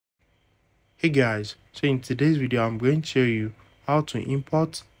Hey guys, so in today's video I'm going to show you how to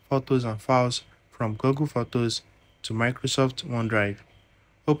import photos and files from Google Photos to Microsoft OneDrive.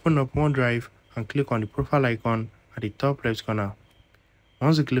 Open up OneDrive and click on the profile icon at the top left corner.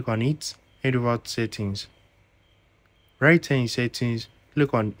 Once you click on it, head over to Settings. Right here in Settings,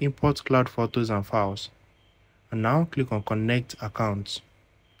 click on Import Cloud Photos and Files. And now click on Connect Accounts.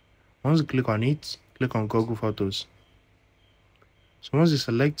 Once you click on it, click on Google Photos. So once you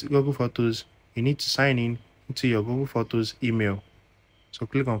select Google Photos, you need to sign in into your Google Photos email. So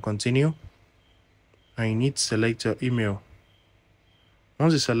click on Continue and you need to select your email.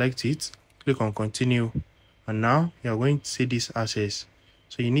 Once you select it, click on Continue and now you are going to see this access.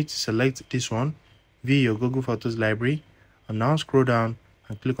 So you need to select this one, view your Google Photos library, and now scroll down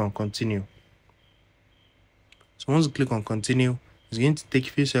and click on Continue. So once you click on Continue, it's going to take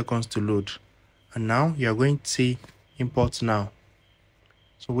a few seconds to load. And now you are going to see Import Now.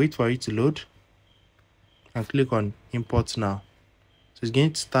 So wait for it to load and click on Import Now. So it's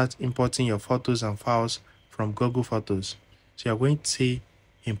going to start importing your photos and files from Google Photos. So you're going to see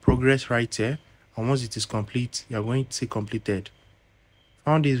in progress right here, and once it is complete, you're going to see completed.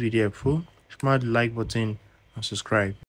 Found this video helpful? Smash the like button and subscribe.